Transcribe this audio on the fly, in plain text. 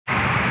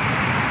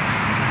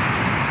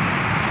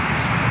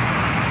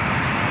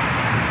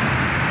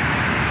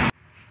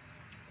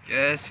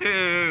Guess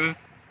who?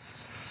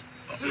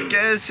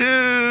 Guess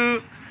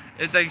who?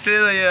 It's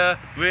Axilia.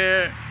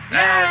 We're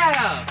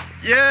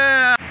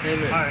yeah.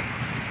 Alright.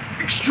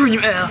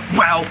 Xtreme Air.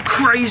 Wow,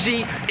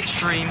 crazy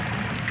extreme.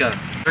 Go.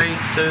 3,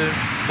 2,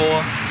 4,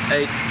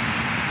 8.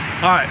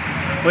 Alright,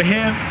 we're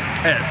here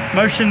at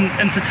Motion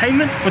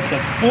Entertainment with the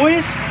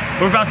boys.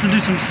 We're about to do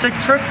some sick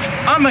tricks.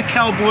 I'm a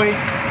cowboy.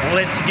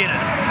 Let's get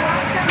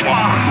it.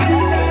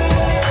 Wow.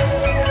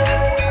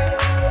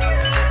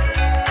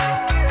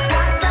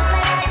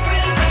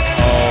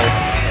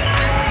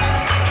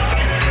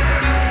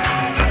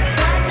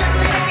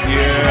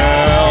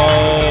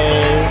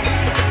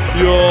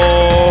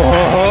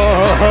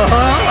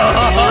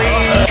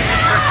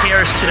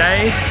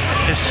 Today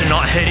is to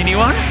not hit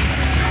anyone.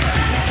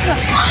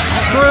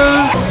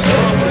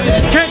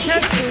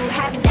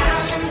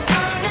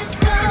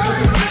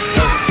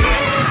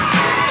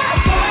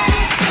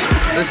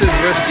 This is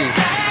risky.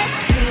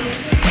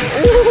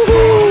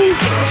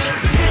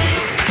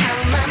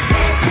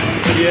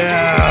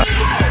 Yeah.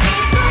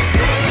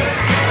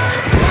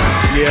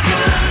 Yeah.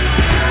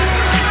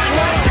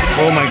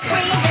 Oh my God.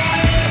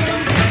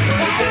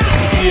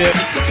 Yeah.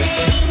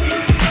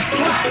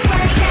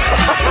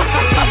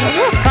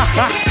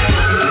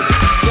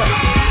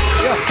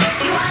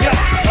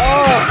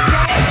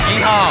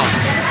 Yeehaw!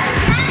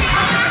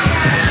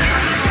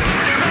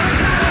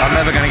 I'm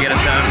never gonna get a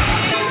turn.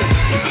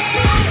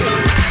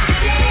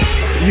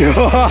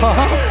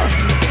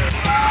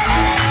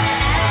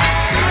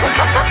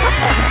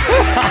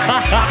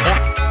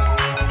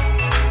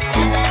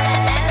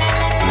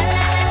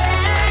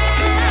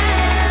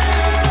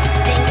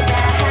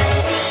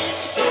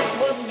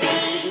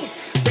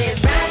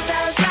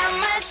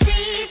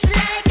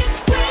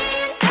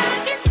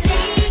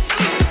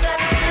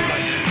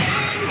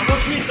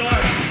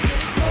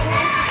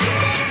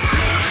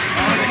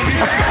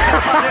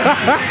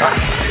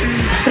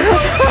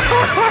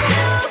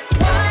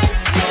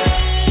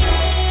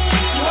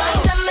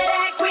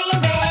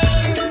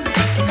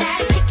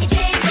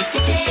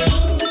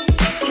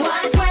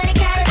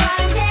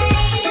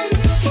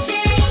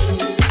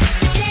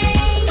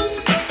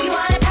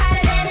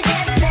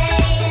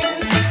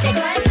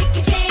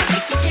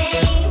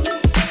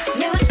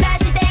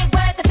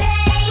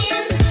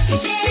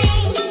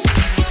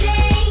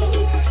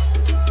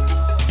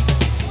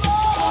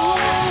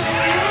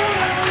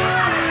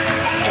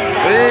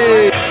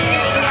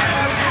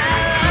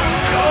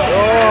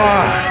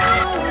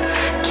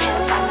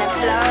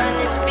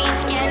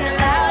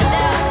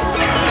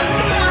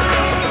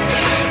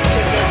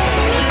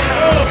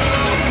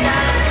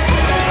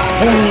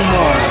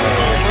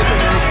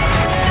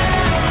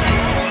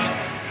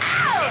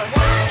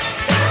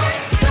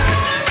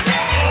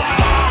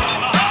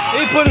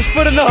 He put his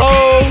foot in the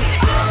hole.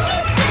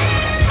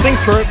 Sink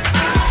trip.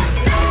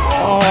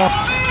 Oh.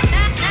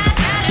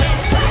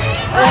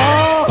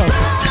 Oh.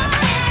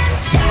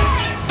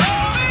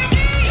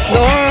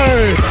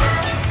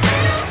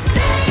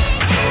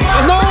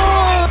 No.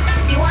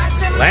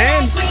 No.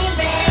 Land.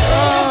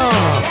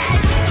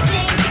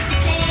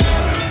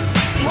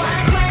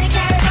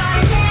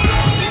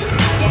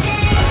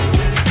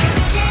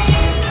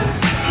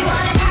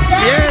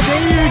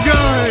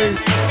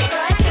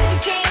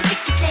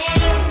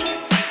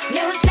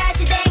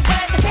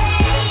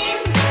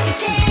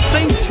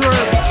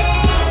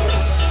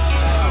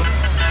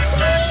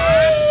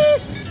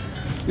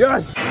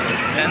 Yes!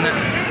 And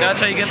that's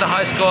how you get the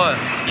high score.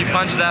 You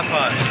punch that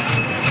part.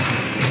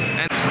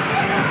 And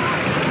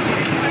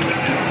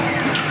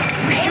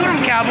shoot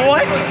him,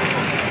 cowboy!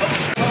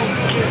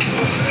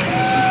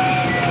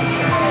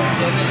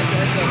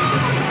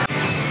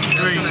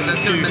 3,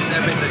 2. Miss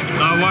everything.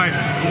 Oh, wait.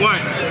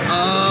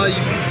 Oh,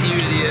 you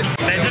idiot.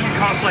 That didn't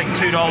cost like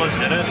 $2,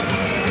 did it?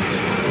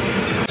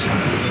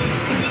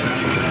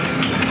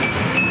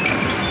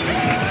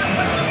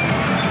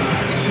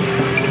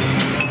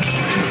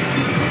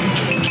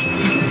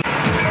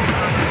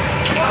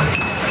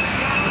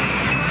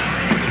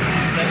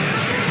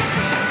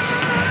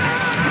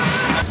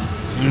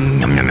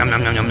 Yum, yum, yum,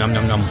 yum, yum, yum,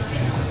 yum, yum.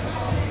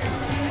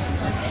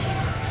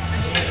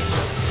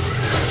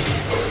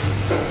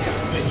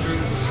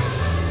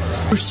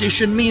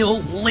 Session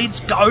meal, let's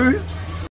go.